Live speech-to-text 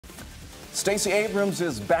Stacey Abrams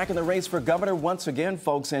is back in the race for governor once again,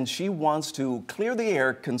 folks, and she wants to clear the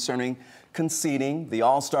air concerning conceding the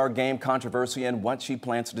All-Star Game controversy and what she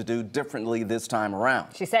plans to do differently this time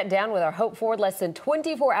around. She sat down with our Hope Ford less than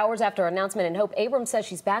 24 hours after her announcement, and Hope Abrams says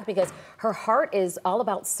she's back because her heart is all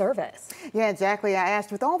about service. Yeah, exactly. I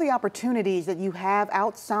asked, with all the opportunities that you have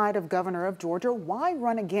outside of governor of Georgia, why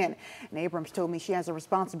run again? And Abrams told me she has a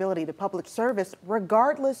responsibility to public service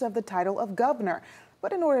regardless of the title of governor.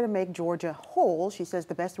 But in order to make Georgia whole, she says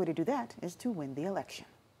the best way to do that is to win the election.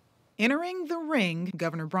 Entering the ring,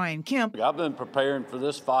 Governor Brian Kemp. I've been preparing for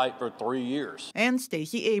this fight for 3 years. And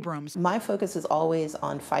Stacey Abrams. My focus is always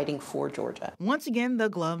on fighting for Georgia. Once again, the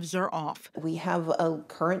gloves are off. We have a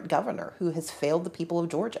current governor who has failed the people of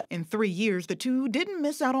Georgia. In 3 years, the two didn't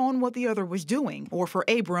miss out on what the other was doing, or for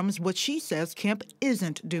Abrams, what she says Kemp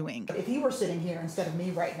isn't doing. If he were sitting here instead of me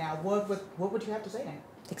right now, what would you have to say to him?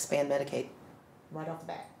 Expand Medicaid. Right off the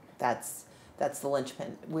bat. That's the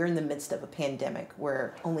linchpin. We're in the midst of a pandemic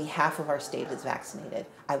where only half of our state is vaccinated.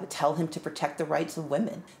 I would tell him to protect the rights of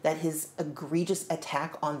women, that his egregious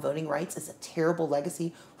attack on voting rights is a terrible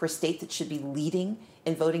legacy for a state that should be leading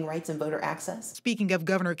in voting rights and voter access. Speaking of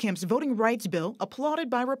Governor Kemp's voting rights bill, applauded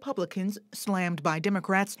by Republicans, slammed by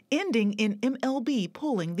Democrats, ending in MLB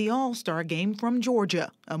pulling the All-Star Game from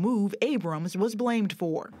Georgia, a move Abrams was blamed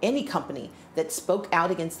for. Any company that spoke out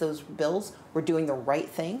against those bills were doing the right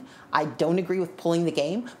thing. I don't agree with pulling the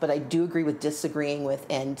game, but I do agree with disagreeing with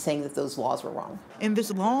and saying that those laws were wrong. In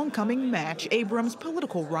this long-coming match, Abrams'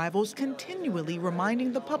 political rivals continually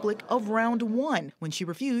reminding the public of round one when she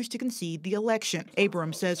refused to concede the election.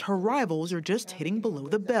 Abrams says her rivals are just hitting below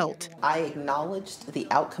the belt. I acknowledged the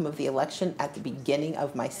outcome of the election at the beginning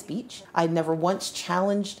of my speech. I never once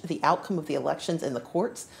challenged the outcome of the elections in the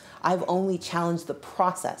courts. I've only challenged the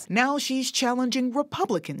process. Now she's challenging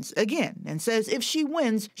Republicans again and says if she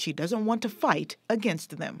wins, she doesn't want to fight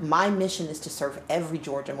against them. My mission is to serve every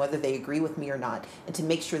Georgian, whether they agree with me or not, and to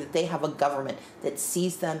make sure that they have a government that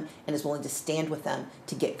sees them and is willing to stand with them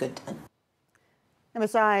to get good done. And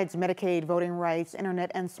besides Medicaid, voting rights,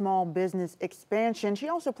 internet, and small business expansion, she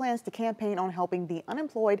also plans to campaign on helping the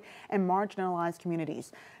unemployed and marginalized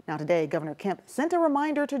communities. Now today, Governor Kemp sent a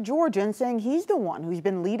reminder to Georgians saying he's the one who's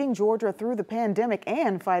been leading Georgia through the pandemic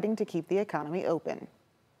and fighting to keep the economy open.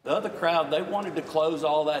 The other crowd, they wanted to close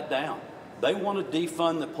all that down. They want to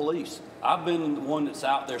defund the police. I've been the one that's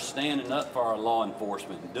out there standing up for our law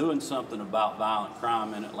enforcement and doing something about violent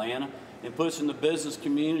crime in Atlanta, and pushing the business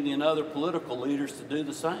community and other political leaders to do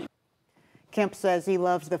the same. Kemp says he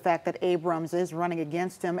loves the fact that Abrams is running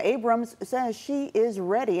against him. Abrams says she is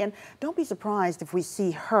ready, and don't be surprised if we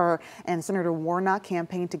see her and Senator Warnock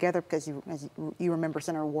campaign together, because as you remember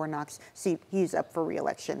Senator Warnock's seat, he's up for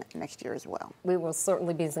re-election next year as well. We will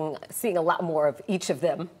certainly be seeing a lot more of each of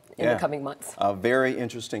them in the coming months. A very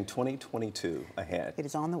interesting 2022 ahead. It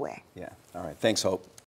is on the way. Yeah. All right. Thanks, Hope.